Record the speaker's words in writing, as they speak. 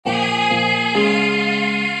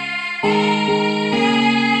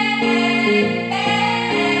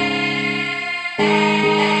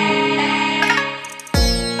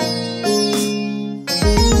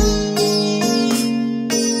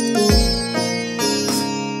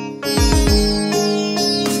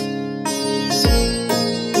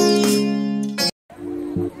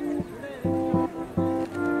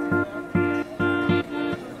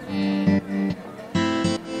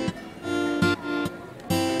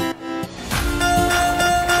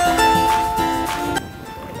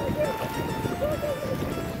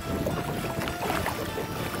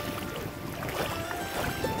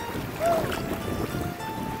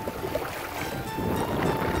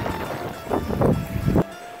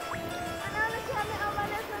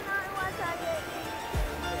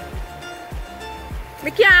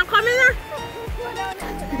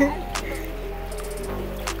We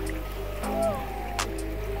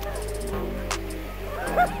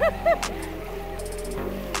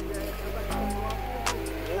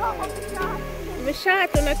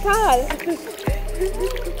shot on a call.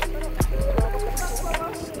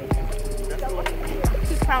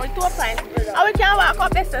 She's probably 2 pints. Oh, we can walk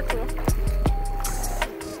up better too.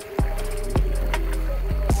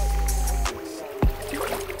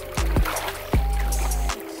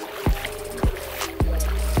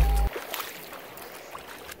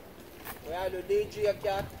 Where are the DJ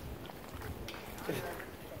cat?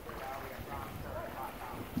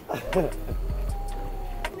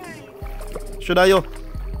 Should I you?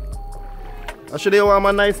 Should you want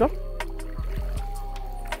man nice, no?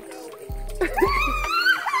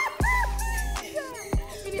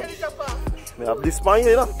 I have this pan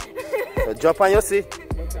here, you know? The drop on you see.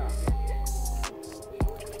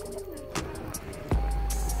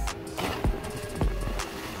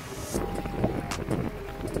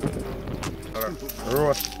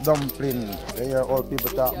 Roast dumpling. You hear all people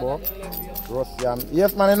talk about. Roast yam.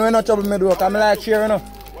 Yes man, you know no trouble me do. Cause I like share, you know.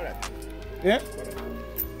 Yeah?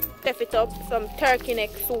 Step it up, some turkey neck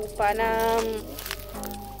soup and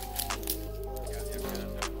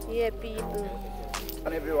yeah people.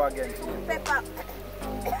 And everyone again. Pepper.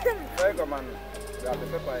 Very good man. We have the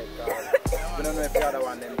pepper. We don't know if the other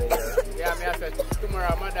one them there. Yeah, me I said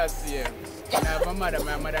tomorrow Mother's Day. And I have a mother,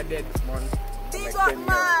 my mother dead this month. Big up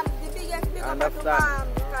mom, the biggest big up to mom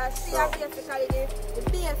because she is basically the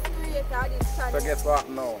biggest creator of this channel. So guess what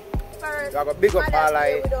now? First, You have a big up all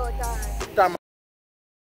like without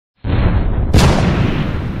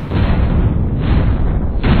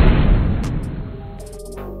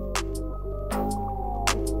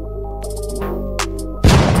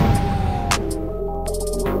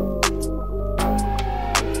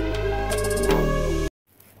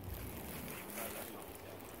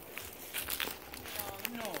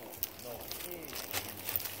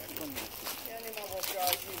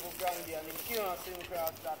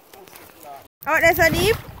oh, that's a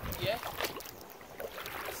deep? Yeah.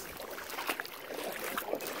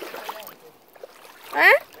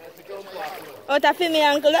 Huh? Oh, that's for me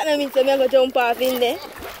uncle. That means I'm going to jump off in there.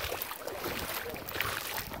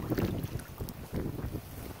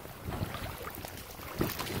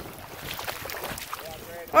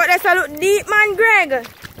 Oh, that's a look deep, man, Greg.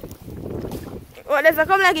 Oh, that's a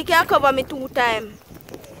come like you can cover me 2 times.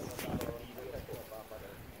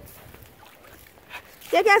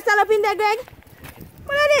 You can stand up in there, Greg?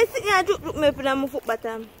 What are they sitting here and look me up in my foot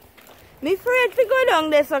bottom? I'm afraid to go down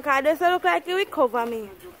there, so because they look like you will cover me.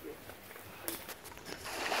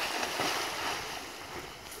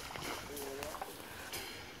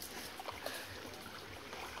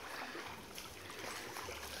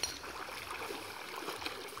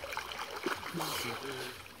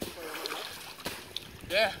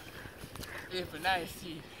 Yeah. It's a nice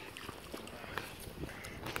sea.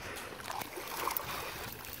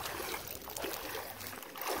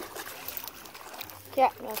 Yeah,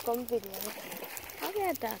 I'll come video. I'll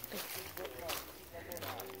get that.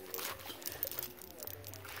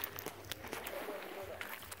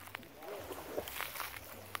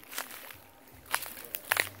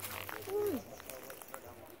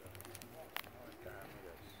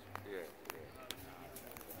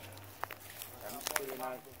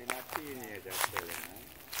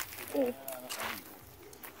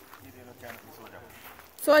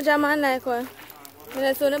 Soldier man like one. When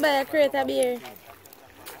I saw the buy a crate of beer.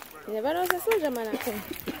 You never know if a soldier man a come.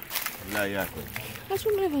 No, yeah. How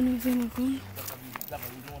should I never know if he come?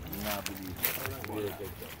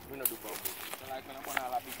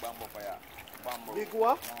 Big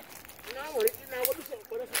what?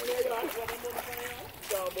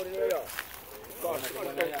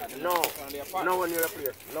 No, no one near a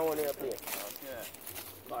place. No one near a place.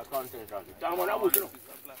 Okay. Content. Come on, I will do.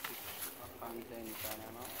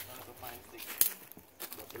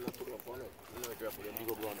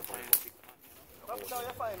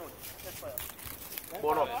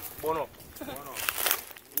 Bono.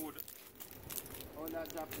 Wood.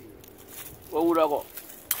 Where would I go?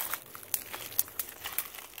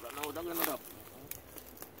 Now, don't get it up.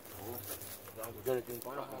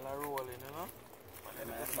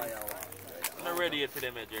 I'm not ready yet for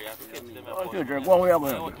them, Jerry. I have to catch them. Okay, Jerry, go away.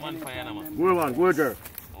 One fire, man. Go on, go, Jerry.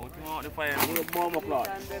 You want the fire?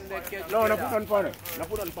 No, no, put on fire. No,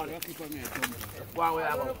 put on fire. Keep on me. Go away.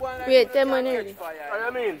 Wait, 10 minutes. What I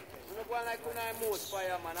mean?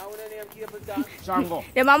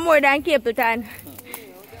 Them are more than Capleton.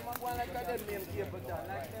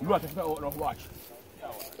 Watch.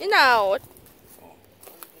 You know.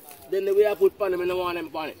 Then the way I put pan them, I don't want them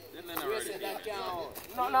pan it.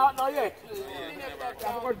 No, yet.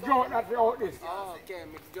 I'm going to draw that for out this. Okay,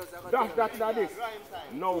 just That this.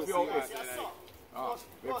 No, for out this.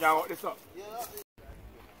 We can out this up.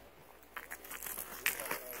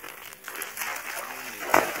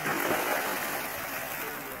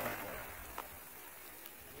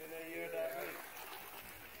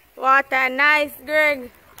 Water nice,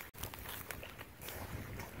 Greg.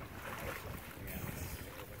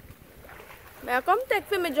 May I come take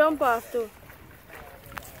for me jump off too?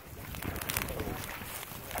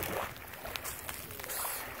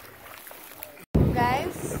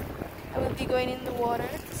 Guys, I will be going in the water.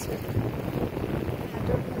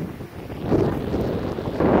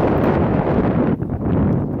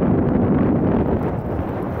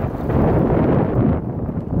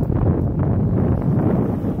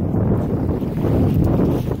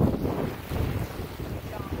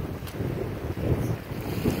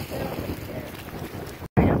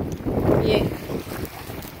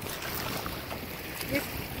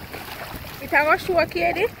 I go show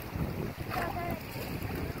Kaale.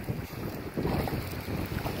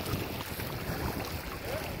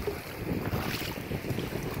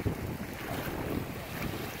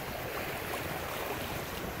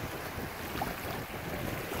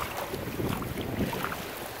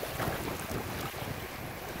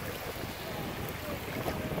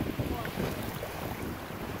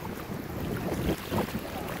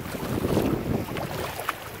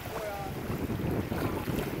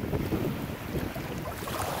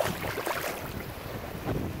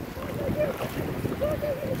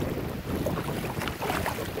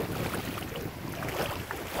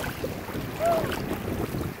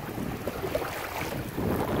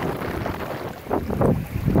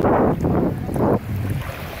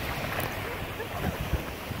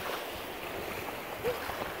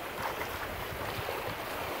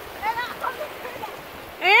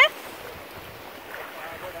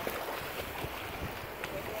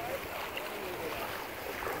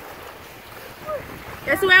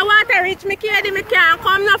 That's where water reach me, Kaale. Me can't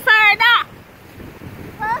come no further.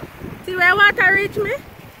 Huh? See where water reach me?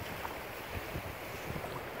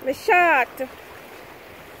 Me short.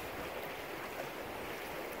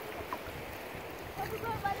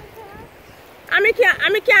 I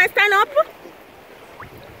can't stand up.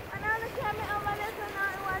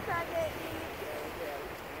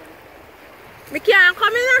 Me can't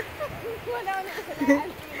come in.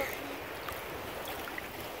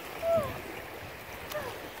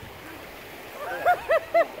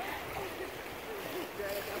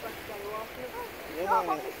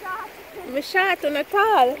 Me shot on a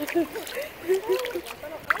tall.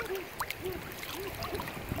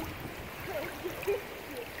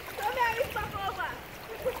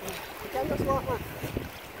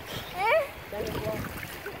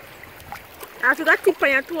 I have got tip on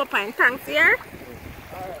your 2 pint tanks here.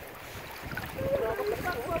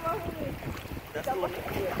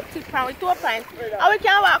 Tip on with 2 pints. And we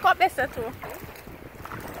can walk up better too.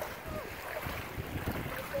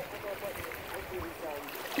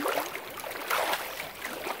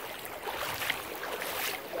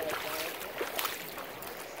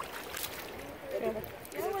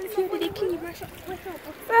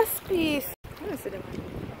 First piece. Let me see them.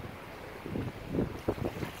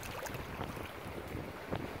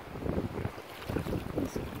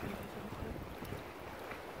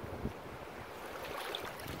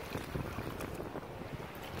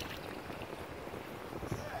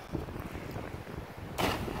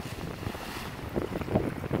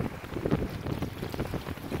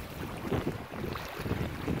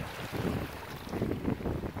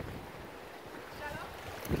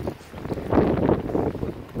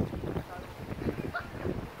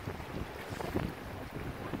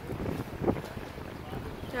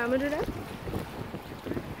 I'm gonna do that.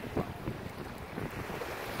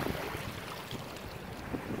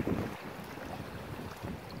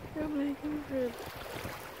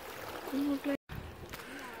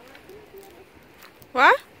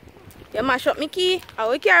 What? You mash up my key? How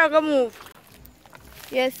we can go move?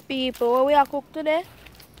 Yes, people. What we are cook today?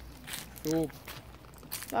 Soup.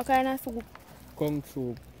 What kind of soup? Conch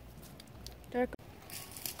soup. So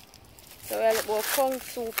we are looking for conch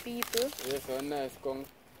soup, people. Yes, a nice conch.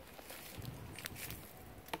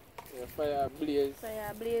 Yeah, fire blaze.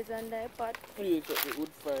 Fire blaze on the pot. Blaze up the wood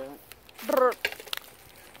fire. Brr.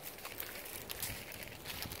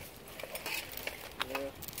 Yeah.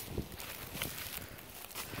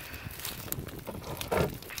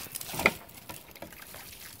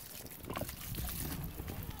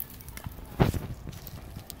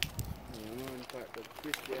 The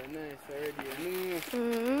fish they are nice already, you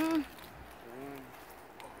know.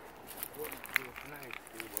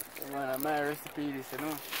 My recipe this, you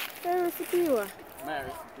know. Your recipe what? My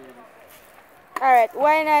recipe this. Alright,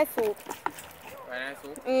 why not soup? Why not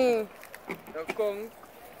soup? Mm. The conch.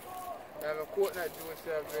 You have a coconut juice,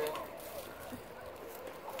 you have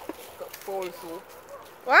a fowl soup.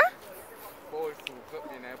 What? Fowl soup,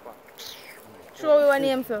 something in there. Show me what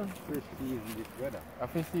name, sir. Fish season this weather. A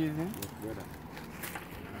fish season? This weather.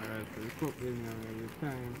 Alright, so you cook this every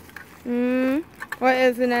time. What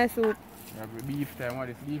else in that soup? You have a beef time. What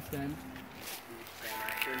is beef time?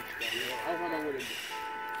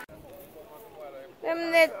 Them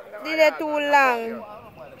did it too long.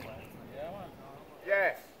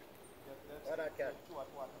 Yes.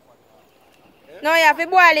 No, you have to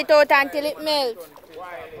boil it out until it melts.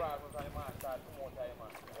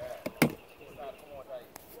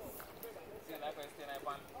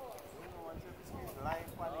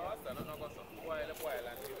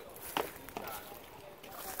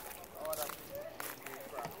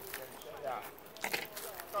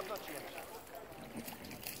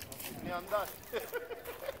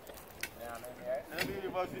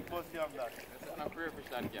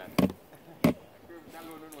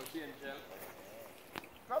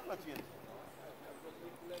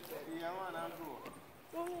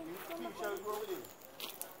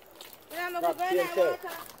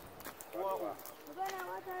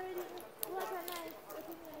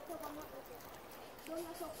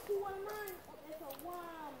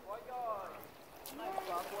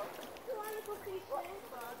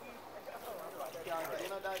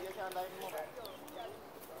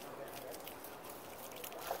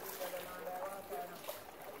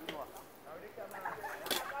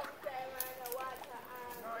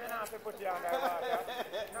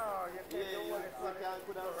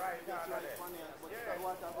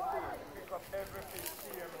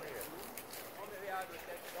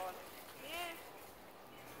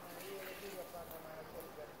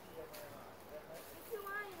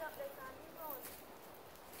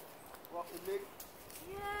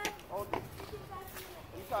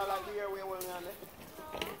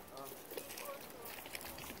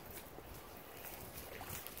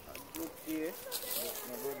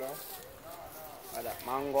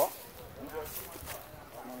 Mango.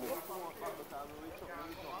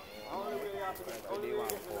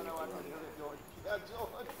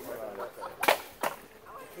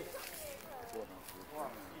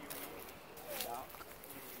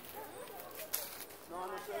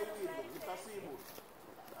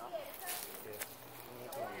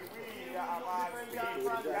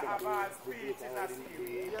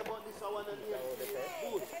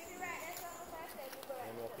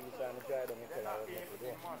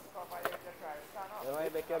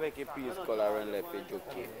 You make a piece color and left it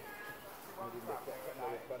joking.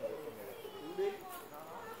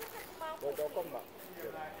 But I'll come back.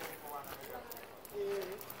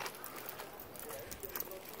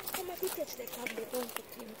 Come on, touch the tablet, don't you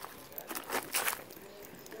think?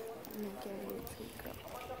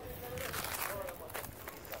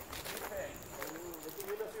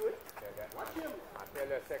 I tell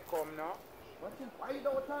you, say come now. Why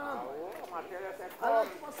don't I tell you, say come.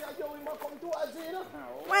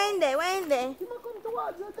 Wind there, wind there. I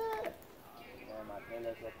tell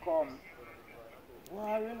you, say come. Why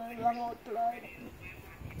are you long out like?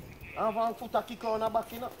 I have foot a kick on a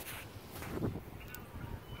back, you know.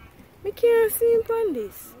 I can't see him on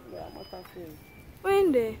this. Yeah, I'm not seeing.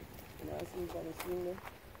 Wind there. I see him on the swing there.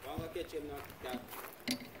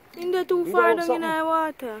 In there too far down in the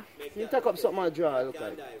water. You take up something and draw, look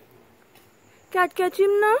like. Can't catch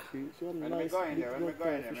him now? When we go in there, I can't go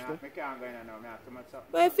in there now. I have too much stuff.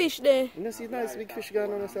 Where fish there? You don't see nice big fish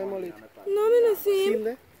going on the same mullet? No, I don't see See him. him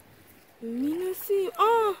there? Me no see him.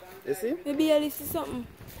 Oh, You see him? maybe I see something.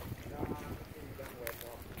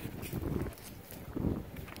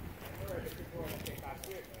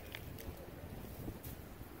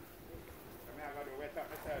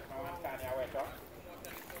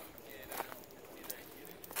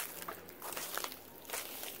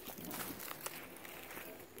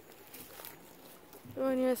 Oh,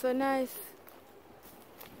 you're so nice.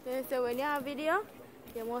 They say when you have video,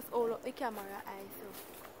 you must hold up the camera eye. So,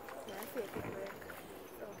 yeah, take it break.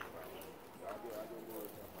 So.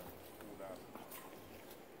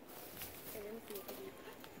 Let me see it.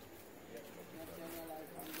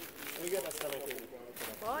 You get a salad.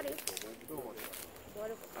 Bought it. Bought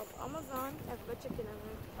it off Amazon. I've got chicken and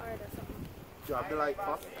order something. Do you have the light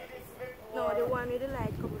pot? No, the one with the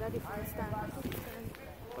light come with a different stand.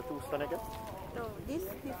 Or two stand again? No, this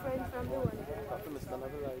different from the one with the light. After the stand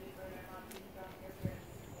of the light.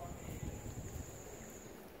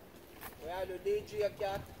 Where are the DJ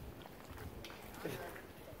cat?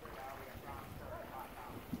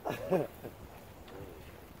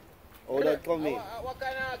 How that come in? What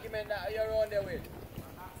kind of argument that you're on there with?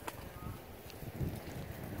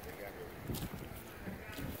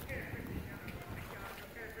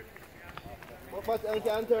 But I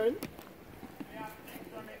can turn?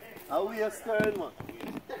 How we a turn, man?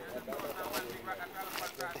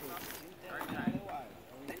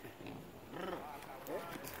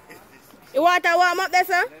 You want to warm up there,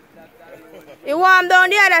 sir? You warm down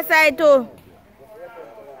the other side too.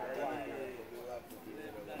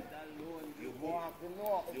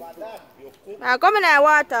 Come in there,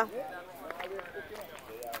 water.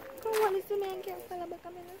 Come on, listen to me and get fire back.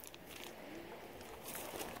 Come in.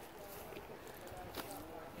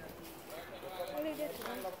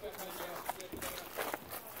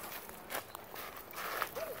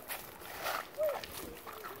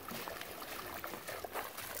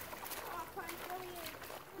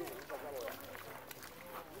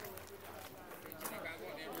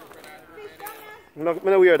 I'm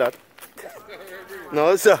not wear that.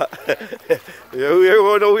 No, sir. You're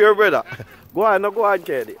going to wear, brother. Go on, no, go on,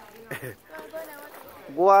 Kaale.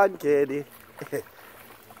 Go on, Kaale.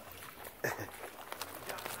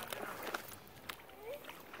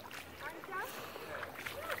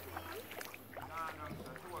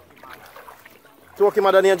 Talk him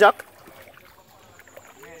at the Jack?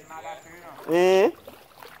 Eh?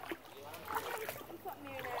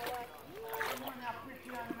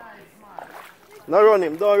 No run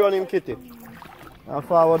him, don't run him, Kitty. And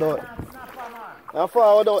forward out. And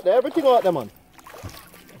forward out there, everything out there, man.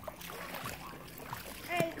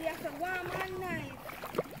 Hey, there's a warm and nice.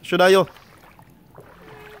 Should I you?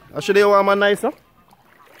 Should I warm and nice, no?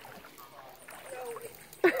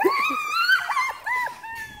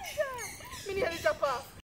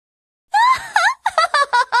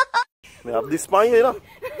 I have this pan here, you know.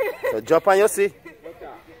 So drop on your see.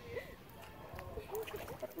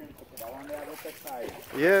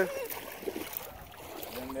 Yeah.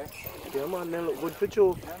 Yeah, man, they look good for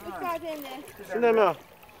you. See them here?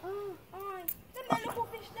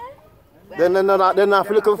 Then they're not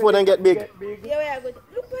looking for them get big. Yeah, we are good.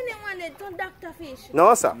 Look when they want it to doctor fish.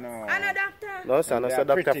 No, sir. No. And a doctor. No, sir, no, sir,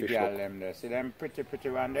 doctor pretty fish. girl them there. See them pretty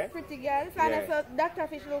one there? Pretty girl. So Yeah. doctor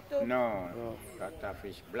fish look too. No. Doctor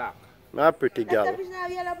fish black. My pretty girl. Doctor fish now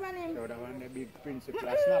yellow on him. So the one the big principal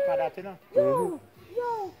snap at that, you know?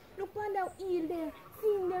 Yo, look on the eel there.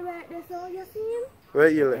 See him there right there, so you see him? Where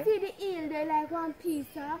you like? See the eel there like one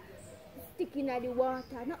piece of sticking at the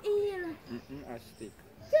water. No eel. A stick.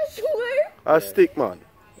 You sure? A stick, man.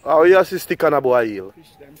 How you see stick on a boy eel?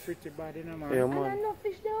 Fish them pretty bad, you know, man. Yeah, And man. no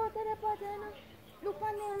fish there out of the pot, you know. Look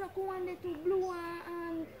on there, look one there to blue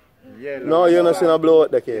and Yellow. No, you not seen a blow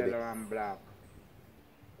out the Kaale. Yellow and black.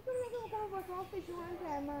 you don't come for some fish one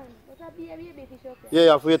time, man. But a baby fish out there. Yeah, you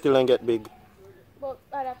have to wait till they get big. But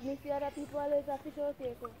me see other people always have fish out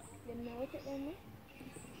there, so them know take them, no?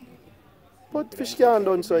 But fish can't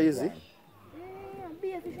done so easy. Yeah,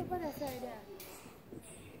 be a fish up on that side there.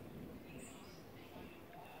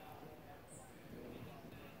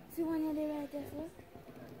 See one of the right there, sir?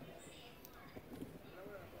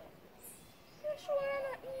 You sure you're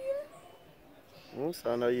not eel?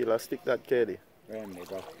 So now you'll stick that Kaale. When they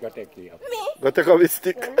go take you up. Me? Go take up his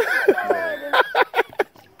stick.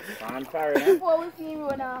 On fire, eh? Before we see me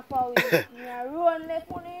run off, we run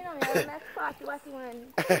left on it, you know, we run like 40 what you want.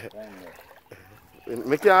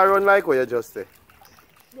 Make you run like what you just say.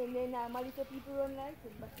 Then normally so people run like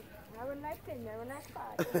it, but I run like 10, I run like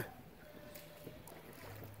 40.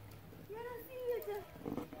 You don't see it?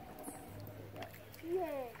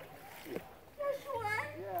 Yeah. You sure?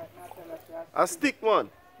 Yeah, not tell us that. A stick, man.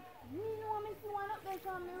 Me know me see one up there, so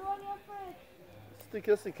me run your friend. Stick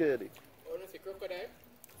your stick, Kaale. Oh, no, see crocodile?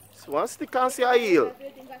 So one stick and see a eel. Do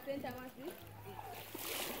you think I spent time on this?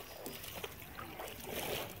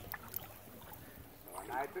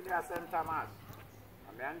 When I took the St. Thomas,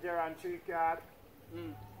 I'm in Gerard Tree Card.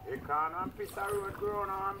 He can't one piece of road grown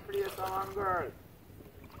on one place or one girl.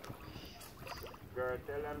 Girl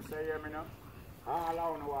tell them say, yeah, me know. All I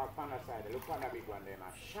want to walk on the side, look on the big one there,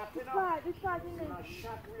 man. Shot, you know. This part in there.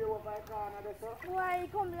 Shot way over the corner there, so. Why you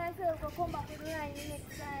come like so, come back with the line the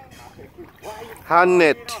next time? Why you Hand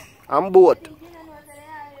net and boat. I think you know what they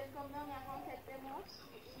come down here and come set them up.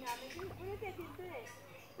 Yeah, we take it today.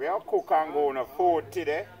 We have cook and go on a food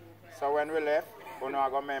today. So when we left, we know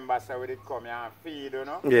go remember say we did come here and feed, you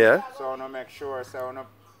know. Yeah. So we make sure say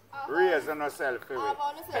we raise ourselves for it. I'm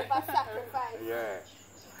on the self sacrifice. Yeah.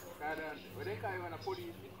 What they call you when a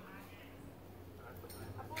police?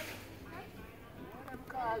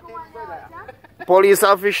 Police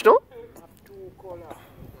have fish too? Two color.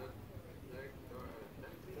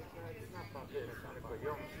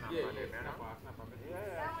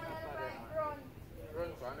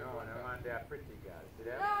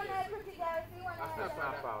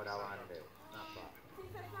 out of one day. Snapper.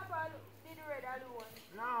 Since the snapper did the red alone.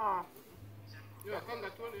 No. Yeah, come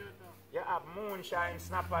that one here. You have moonshine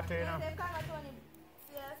snapper too, you know. They can't Tony.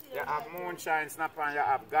 You have moonshine snapper and you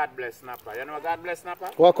have God bless snapper. You know God bless snapper?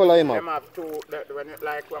 What color him Them have? have two, when you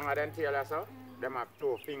like one of them tail or so, them have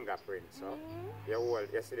two fingerprints. So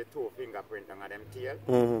you see the two fingerprints on them tail?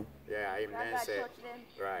 Yeah, him then say,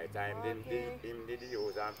 right, him did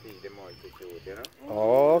use and feed them multitude, you know?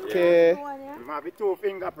 Okay. Him have the two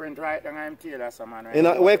fingerprints right on him tail or so, man. Right? In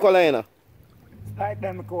a, what color in a? Like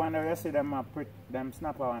them go on the rest of them, them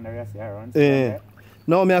snapper on the rest around. Yeah.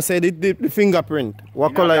 No, me I say the fingerprint.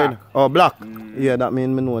 What color in? Oh, black. Yeah, that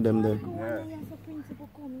mean me know them then.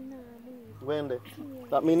 When they?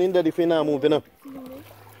 That mean in dead if he not moving up.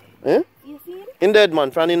 Eh? You see him? In dead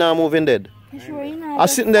man, Franny not moving dead. You sure he not? I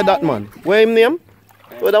sitting there that man. Where him name?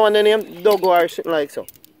 What that one the name? Dog or sitting like so.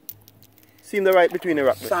 See him the right between the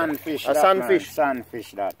rock. Sunfish. A sunfish.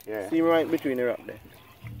 Sunfish that, yeah. See him right between the rock there.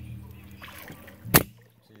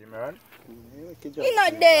 See him around? He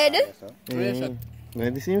not dead.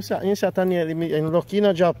 Man, this him shot and nearly and lucky in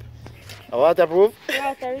a job. A waterproof?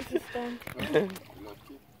 Water resistant.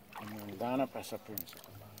 Ghana pressure prince.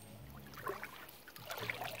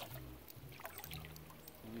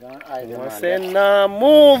 I say nah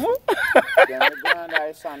move.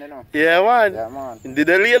 Yeah man. Yeah man. Did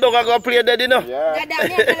the lady dog go play dead, you know? Yeah.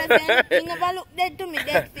 He never look dead to me,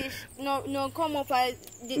 dead fish. No come up as...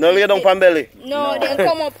 No lay down pan belly. No, they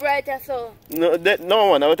come up right as so. No, no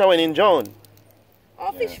one. I was when in John.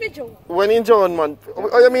 Oh, fish for John. When in John, man.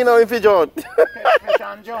 What you mean now in fish John? Fish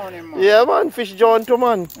and John, man. Yeah, man. Fish John too,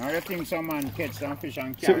 man. Now you think some man catch some fish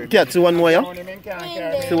and carry? Cat, see one more, yeah? John, he can't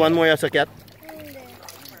carry. See one more, yeah, so cat.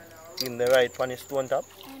 In the right on his stone top.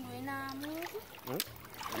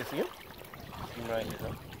 You see him? See him right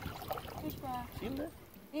there. See him there?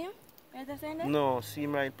 Him? Right the side there? No, see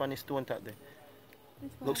him right on his stone top there.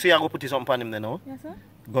 Look, see I go put his something on him there now. Yes, sir?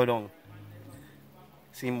 Go down.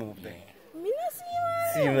 See him move there. Me not see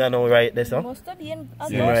him. See him there now right there, sir. Must have been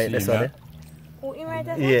See him right there, sir. Oh, him right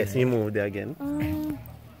there? Yeah, see him move there again.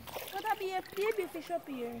 What a baby fish up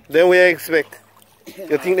here. Then we expect.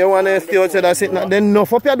 You think they want to stay outside and sit? Then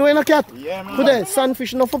enough up here doing a cat? Yeah, man. Put there,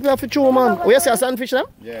 sunfish enough up here for chew, man. Oh, you see a sunfish them?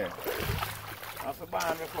 Yeah. That's a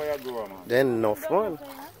band before you go, man. Then enough, man.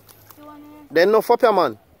 Then enough up here,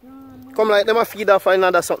 man. Come like them a feed off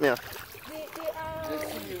another something here.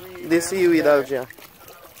 The seaweed out here.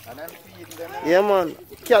 And them feeding them. Yeah, man.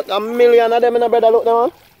 Cat, a million of them in a brother look there,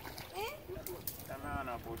 man. Them on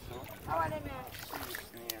a bush, so. How are them here?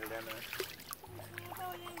 Snail them, How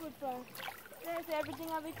are they good for? They say everything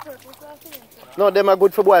have its purpose, so I see them. No, them are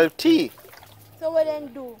good for boil tea. So what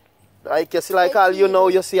then do? Like you see, like all you know,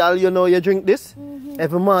 you see all you know, you drink this.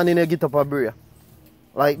 Every morning you get up a brew.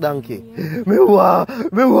 Like donkey. Me wa.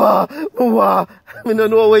 Me don't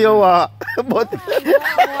know where you are. But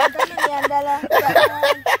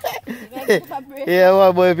yeah,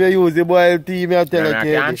 man, boy, if you use the boil tea, me I tell you. I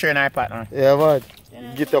can't train iPad, man. Yeah, man.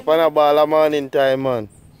 Get up on a ball of morning time, man.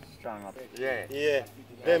 Strong up. Yeah. Yeah.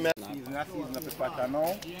 Hey, man. Season of the pattern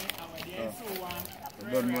now.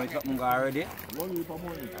 Don't know it's something already.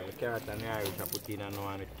 The carrot and the Irish I put in now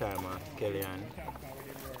and the time and Kelly and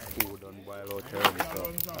food don't boil out early, so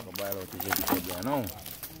I can boil out the vegetable now.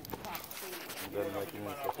 Don't know it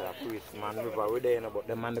means that a priest man river we there, you know, but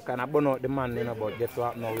the man kind of burn out the man, you know, but guess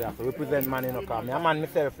what now we have to represent man, you know, because I'm a man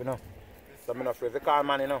myself, you know. So I'm not afraid to call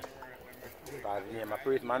man, you know. Because the name a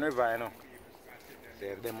priest man river, you know. So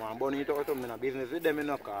if them want to burn it out, I'm in a business with them, you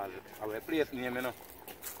know, because our place name, you know.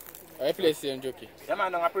 I play same jockey. Yeah,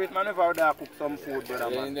 man, a priest man river there cook some food, brother,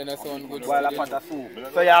 man. And then I sound good. Boil a pot of soup.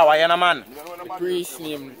 So yeah, why you know, man? The priest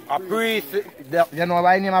name. A priest. You know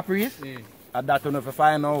why I name a priest? And that you know if you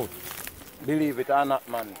find out. Believe it or not,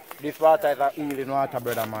 man. This water is a healing water,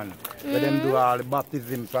 brother, man. Where them do all the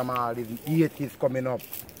baptism from all these deities coming up.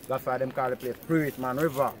 That's why them call the place Priest Man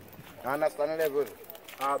River. You understand the level?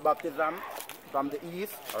 All baptism from the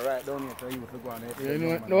east, alright down here, so you have to go on there. You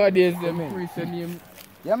know, nowadays them priest name.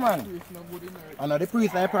 Yeah, man. Priest no good in I know the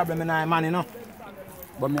priest is a problem in my man, you know.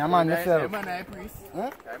 But me a man myself. I'm a priest.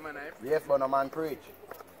 Huh? I'm a priest. Yes, but no man preach.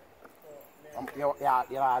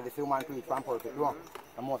 Yeah, the few man preach from pulpit, you know.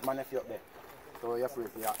 The most man is up there. So you're free to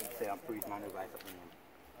say I'm priest man river.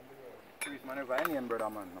 Priest man river, any brother,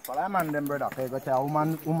 man. No follow man them brother. Because you go tell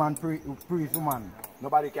woman priest woman.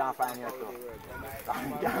 Nobody can find you, so.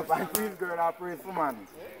 You can't find priest girl or priest woman.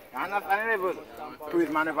 You understand the level?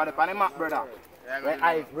 Priest man river, the map, brother. When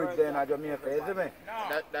ice bridge there in Jamaica, you see me?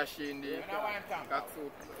 That's in the cock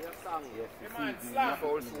soup. Yes, The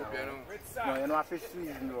foul soup, you know. no, you know a fish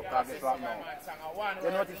season though, because it's right now. You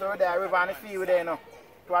notice over there, river and the sea there, you know.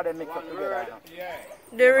 two of them mix up together.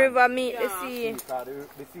 The river meet the sea.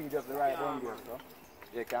 The sea just right down there, so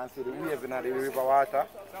you can see the wave in the river water.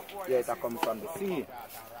 Yeah, it comes from the sea.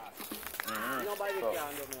 So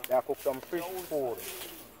they cook some fish food.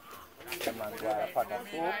 A pot of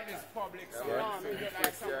soup.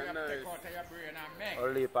 A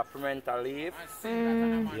leaf of pimento leaf.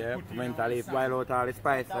 Yeah, pimento leaf boil out all the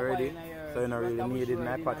spice already. So you don't really need it in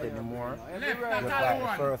my pot anymore. Just like the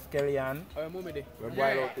first scallion. We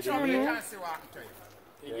boil out the leaf.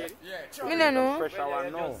 I don't know. Pressure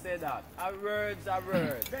one now. Say that. A words, a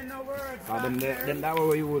words. Then no words. Then that way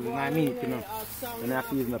we use in our meat, you know. When I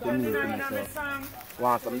season up the meat, you know. So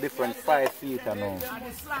want some different spice feet, you know.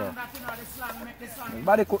 So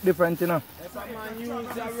everybody cook different, you know. So I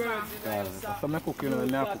cook, you know,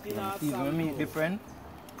 when I cook, you know, season the meat different.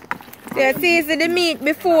 So you season the meat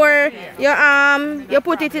before you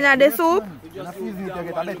put it in the soup? When I season it, you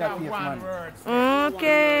get a better taste, man.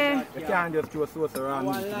 Okay. You can't just throw sauce around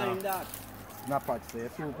meat, you know. Not patch, so you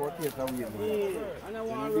soup or taste away, man. And I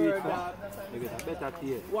want word that. You get a better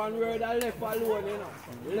taste. One word I left alone, you know.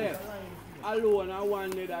 Left. Alone, I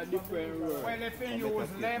wanted a different word. Well, if you use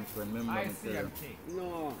left, I see a thing.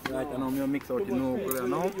 No. Right, I know me mix out the noodle, you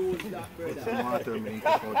know. Get some water, me take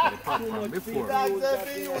out the pot from before.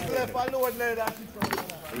 If you use left alone, then that's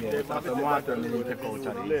Yeah, some water, me take out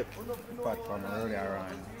the pot from earlier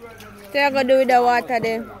on. So you're going to do with the water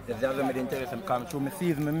then? If there's a meat interest, come through me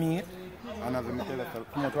season my meat. And as I tell you,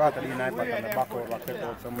 come out water in the pot and the back over, take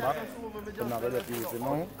out some back. So now we just use it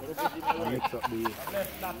now and mix up the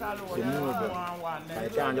noodle. I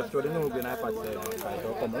can't just throw the noodle in the pot, so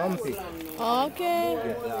it'll come lumpy.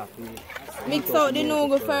 Okay. Yeah, Mix out the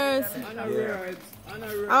noodle first. yeah. And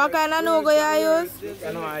what kind of noodle you use? You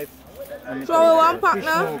know, I So we one pack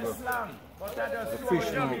now? The fish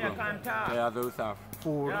noodle. Yeah, those are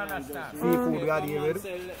food, seafood we are here with.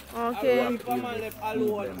 Okay. Come and left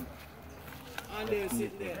alone. And they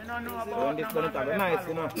sit there. When this going to have a nice,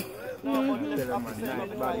 you know. Tell them, man,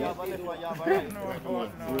 nice body.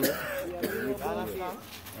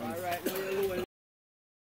 Alright, now you're low.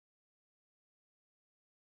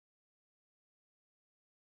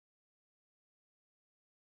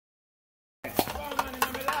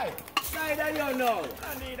 Cider, you know. I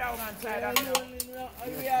need that one cider.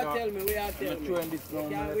 We are tell me, we are tell me. Throwing this down,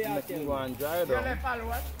 let me go and dry down.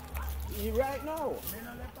 You right now?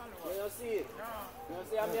 You see it? You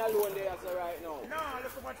see I'm alone there so right now? No, look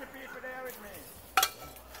how much people there with me.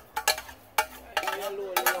 I'm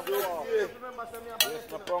alone there. Yes,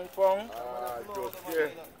 my pong pong. just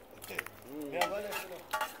here.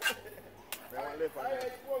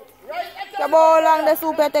 So how long the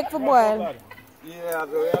soup you take to boil? Yeah, as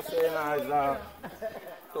we are saying, is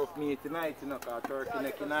tough meat tonight, you know, because turkey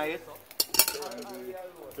neck tonight.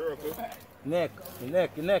 Neck.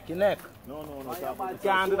 No. You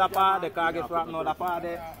can't do that part, because guess what, no, that part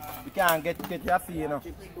there, you can't get your fee, you know.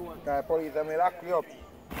 Because police may lock you up.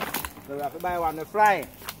 So we have to buy one to fry.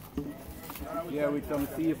 Yeah, with some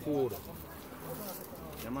seafood.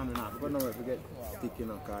 Yeah, man, we're not going to get stick, you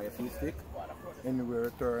know, because if you stick, anywhere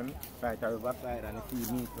return, right to river side and you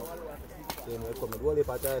see meat. Then we come with whole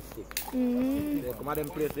pot of stick. They come at them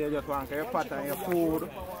place, they just want your pot and your food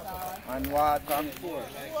and water and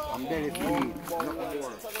belly feed, nothing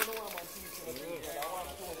more.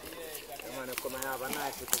 Yeah, man, you come and have a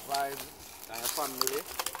nice little vibe and your family.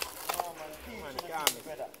 Man, you can't miss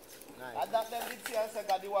it. Nice. And that them did see and say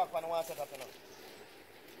God the work and want to set up, you know.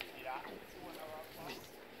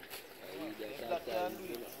 That can do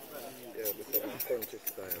it. Yeah, this is Conch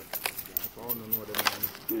style. I don't know the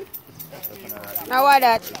name. Now what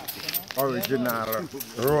that? Original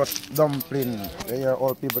roast dumpling. You hear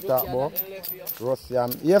all people talk about? Roast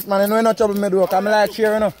yam. Yes, man, you know no trouble me do. Come like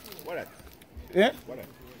share, you know. What? Yeah? What?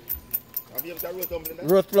 Have you ever roast dumpling?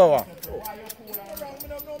 Roast flour.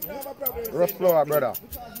 Roast flour, brother.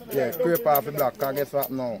 Yeah, scrape off the black, because guess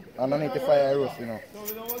what now? I don't need to fire roast, you know.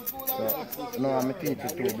 So, you know, I'm teach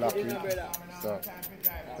it too black. So,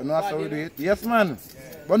 you know how we do it? Yes, man.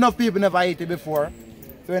 But enough people never eat it before.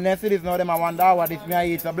 So when they see this now, they wonder what this me I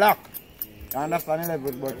eat a black. You understand the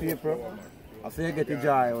levels, but people, I say you get the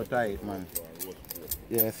joy out of it, man.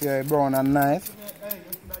 Yeah, see it brown and nice.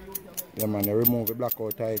 Yeah, man, they remove the black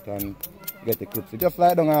out of it and get the crispy. Just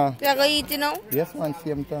like down You going to eat it now? yes, man,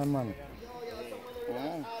 same time, man.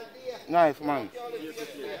 Nice, man.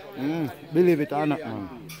 Believe it or not, man.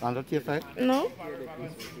 And the taste like? No.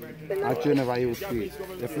 Actually, never use sweet.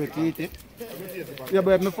 You free to eat it? Yeah,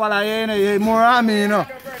 but if I follow you, you more on me, you know.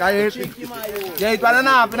 Because you eat one and a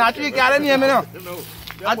half, and I treat you, you know.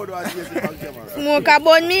 Smoke a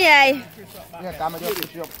bun me eye. Yeah, come and just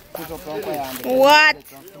push up from fire and What?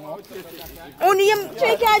 Only you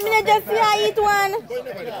check out me just see I eat one.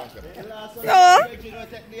 So?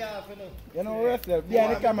 you know, yourself,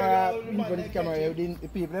 behind the camera, in front of the camera, the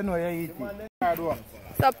people they know you eat it.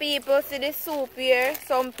 So people see the soup here.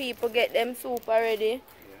 Some people get them soup already.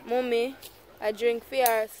 Mommy, I drink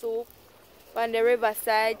fair soup on the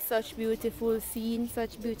riverside. Such beautiful scene,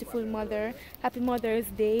 such beautiful mother. Happy Mother's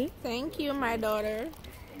Day. Thank you, my daughter.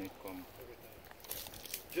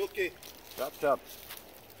 Jockey. Chop.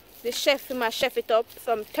 The chef must chef it up.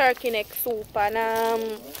 Some turkey neck soup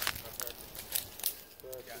and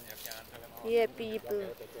yeah, people.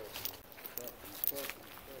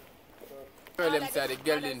 Girl them say the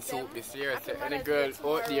Gelding soup this year. So any girl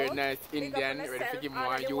out there nice Indian ready to give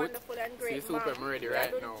more youth. See the soup I'm ready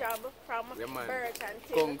right now. Yeah man.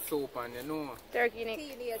 Conch soup and you know. Turkey neck.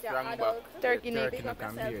 Strong back. Turkey neck.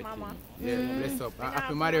 and beer. Yeah, bless up.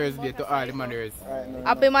 Happy Mother's Day to all the mothers.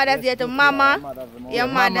 Happy Mother's Day to Mama. Your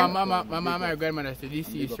mother. Mama, my grandmother is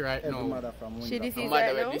deceased right now. She deceased My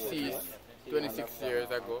right mother now. was deceased 26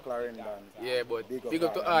 years ago. Clarendon. Yeah, but big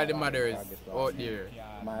up to all the mothers out there.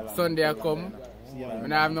 Sunday I come.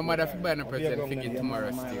 And I have no mother to buy no present for it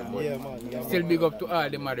tomorrow still. But still big up to all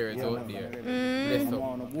the mothers out there. Bless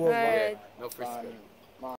up. Right. No respect.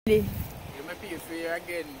 Really? You may feel for you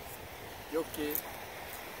again. Okay.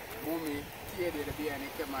 Mommy, Kaale the behind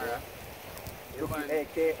the camera. You man,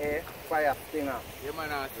 AKA Fire Stinger. you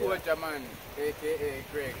man a soldier man, aka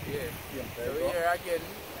Greg, yeah. So here again,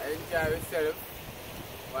 I enjoy myself.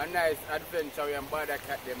 One nice adventure we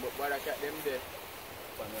Bawdacat them, but Bawdacat them there.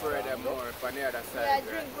 Furthermore, on the other Yeah, side.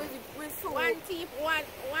 drink with soup. One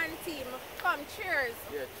team. Come, cheers.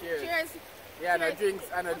 Yeah, cheers. Cheers. Yeah, and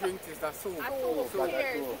a drinks is a soup. Soup.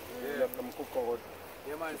 Cheers. Yeah. Come cook out.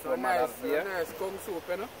 Yeah man, so So nice, yeah. nice Conch soup,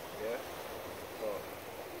 you know? Yeah.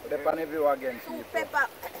 So, the pan view again. Soup pepper.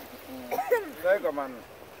 There you go, man.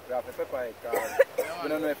 We have the pepper because we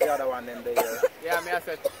don't know if the other one in there. Yeah, me I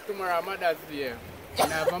said tomorrow Mother's Day.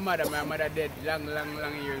 And I have a mother, my mother dead long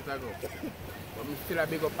years ago. But I'm still a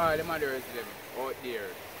big up all the mothers them out there.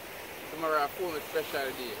 Tomorrow I phone a special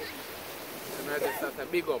day. So I just have to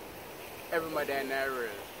big up every mother in the world.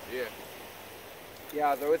 Yeah.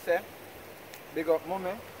 Yeah, so we say, big up mommy,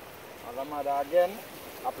 and the mother again.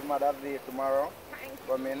 Happy Mother's Day tomorrow.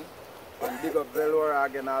 Come in. And big up Velora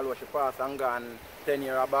again, although she passed and gone 10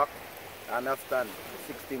 years back. Understand?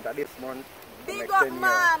 16th of this month. Big up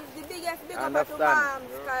moms, the biggest big up to moms,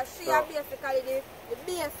 because she So- is basically the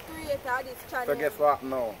biggest creator of this channel. So guess what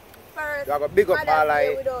now? First, You have a big up Mother's all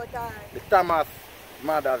Day like without her. the Thomas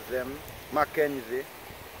mothers them, Mackenzie,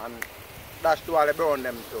 and dash to all the brown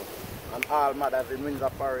them too. And all mothers in Windsor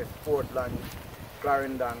Forest, Portland,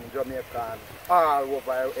 Clarendon, Jamaica, and all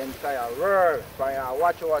over the entire world. So you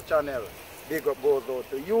watch our channel. Big up goes out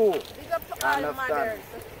to you. Big up to all mothers.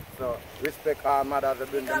 So respect all mothers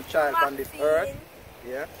that bring Big them up to child on this Maxine. earth.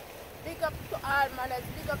 Yeah. Big up to all mothers.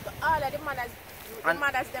 Big up to all of the mothers. The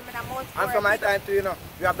mothers them in the most And some of the time too, you know,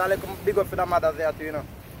 we have that little big up for the mothers there too, you know.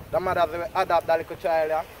 The mothers will adopt that little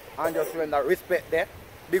child there and just when that respect there.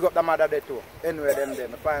 Big up the mother there too. Anyway them there.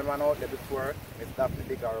 I find one out there before, I stop the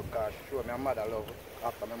big her up because she show me a mother love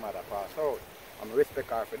after my mother passed out. And I respect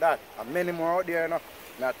her for that. And many more out there, you know.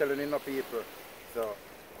 I'm telling enough people. So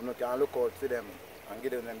you can look out to them and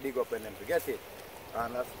give them big up and them forget it. I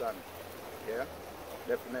understand. Yeah,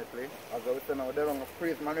 definitely. As I was saying now, they're on a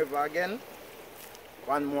freeze maneuver again.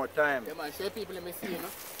 One more time. Yeah man, show people let me see, you know?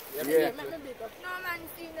 Yeah. Big up. No man,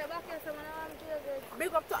 see the back here, someone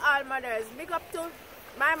big up to all mothers. Big up to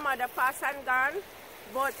my mother, passed and gone.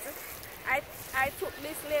 But I took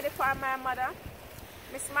this lady for my mother,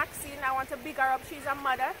 Miss Maxine. I want to big her up. She's a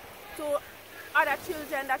mother to other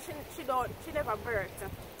children that she never birthed.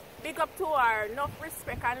 Big up to her, enough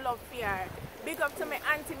respect and love for her. Big up to my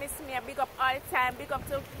auntie Miss Mia, big up all the time. Big up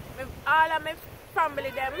to all of my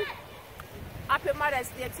family them. Happy Mother's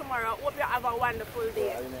Day tomorrow. Hope you have a wonderful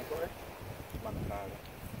day.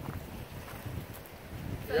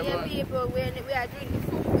 So yeah, people, we are drinking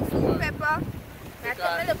soup pepper. I take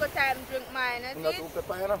a little time to drink mine, Not see? too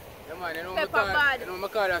pepper, you know? Yeah man, you know Pepper I bad.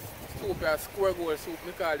 call that soup a square goal soup,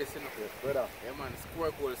 I call this, you know? Yes, brother. Yeah man,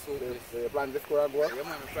 square goal soup this. So you plan this square go? Yeah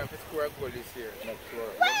man, I plan for square goal this year. Next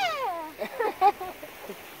square.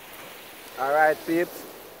 Alright, peeps.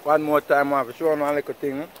 One more time, I have to show you one little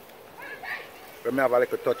thing. When I have a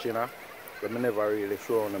little touch, you know? But I never really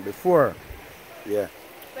shown them before. Yeah.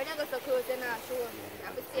 When you go so close, you're not sure.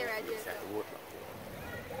 I will stay right there.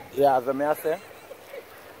 Yeah, as I say,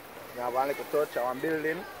 I have a little touch of one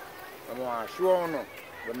building. I want to show you,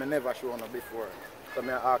 but I never shown you before. So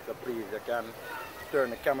I ask you please, you can turn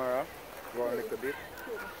the camera Go a little bit.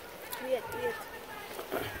 Wait.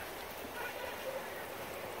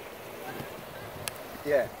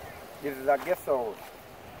 Yeah, this is a guest house.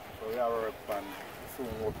 So we are work on soon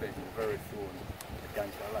open, very soon. We can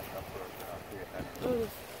see a lot of work.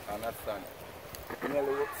 Understand?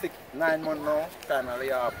 Nearly 9 months now, kind of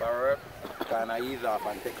lay off our work, kind of ease off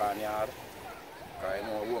and take on yard. Because you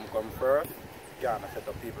know, home come first, you can't set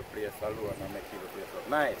up people place alone and make people place up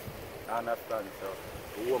nice. Understand? So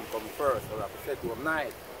the home come first, so we have to set home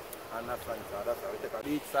nice. Understand? So that's why we take a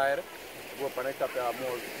beach side, go up on the top, you have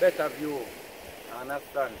more better view.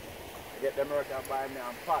 Understand? Get them out and buy me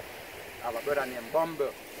and pot. I have a brother named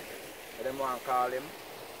Bumble. I them want to call him.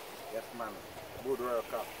 Yes man, good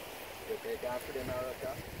worker. You can see them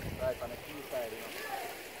worker right on the key side, you know.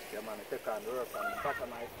 Yeah man, take on the work on the back of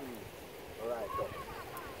my feet. Right up.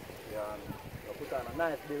 Yeah, and you put on a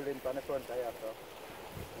nice building on the front of here, so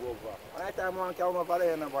over. Right time one come over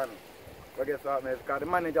there, no man. But guess what, man? Because the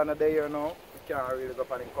manager not there now, you can't really go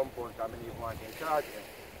on the compound and even want to charge him.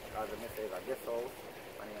 Because the message is a guest house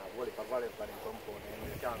and you have a value for the compound and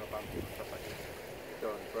you can't go and pick stuff like this. You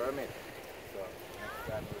don't permit. So next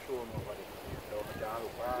time we'll show them over there. So we can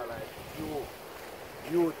look for like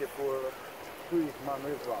beautiful Christmas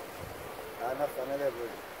River. And that's on the level.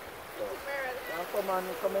 So you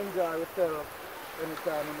come enjoy yourself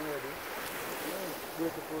anytime you're ready.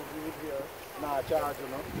 Beautiful view here. Not charge you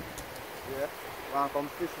know. Yeah. Want to come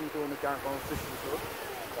fishing too, we can come fishing too.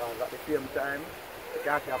 Because at the same time, you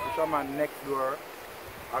can't have fisherman next door.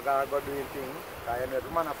 I gotta go doing things. Because you know, the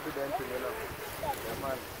man has to do them things, you know. Yeah,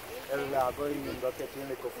 man. Everybody go in and go catch in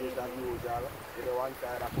the fish and usual. You know, one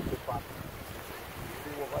side I put the pot.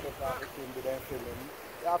 See over the top, the thing with them filming.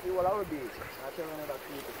 You have to all over the beach. I tell you that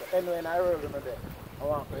people. So anyway, I roll them there. I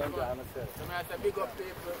want to enjoy myself. So I have to big up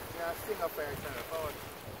people, I sing a fire channel.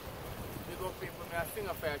 Big up people, I sing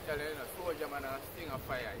a fire channel, you know, soldier man and sing a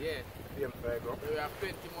fire, yeah. Same fire, bro. We have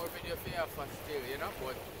plenty more videos here for still, you know,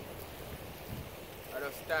 but I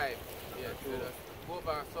just time. Yeah, so just go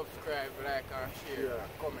over and subscribe, like and share,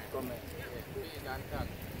 and comment. Yeah, please and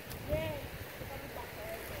thanks. Yeah.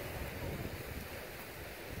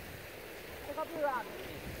 Pick up the rock.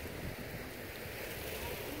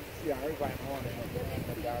 Yeah, everybody wants to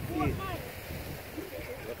see.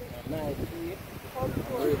 Nice see.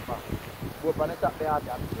 Go up on the top there, that's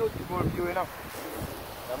a beautiful view, you know.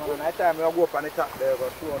 And night time we go up on the top there,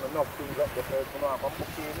 we'll show enough things up there, so you know, come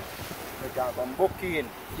book in. We can come book in.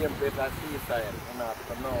 Same place as seaside. You know,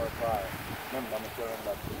 because now it's far. Remember, I'm showing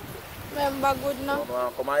that to you. Remember good now? So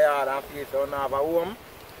we come a yard and feel so we have a home,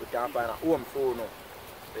 we can find a home soon now.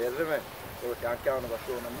 You see me? So we can come and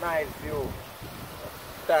show them a nice view.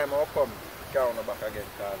 Time will come, come back again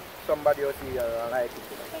because somebody will see you and like it.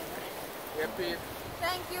 Yeah, please.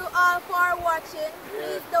 Thank you all for watching.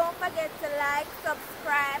 Please don't forget to like,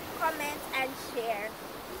 subscribe, comment, and share.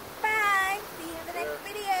 Bye. See you in the next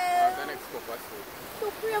video. The next couple of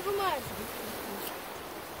Super man.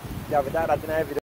 Yeah, we done that in every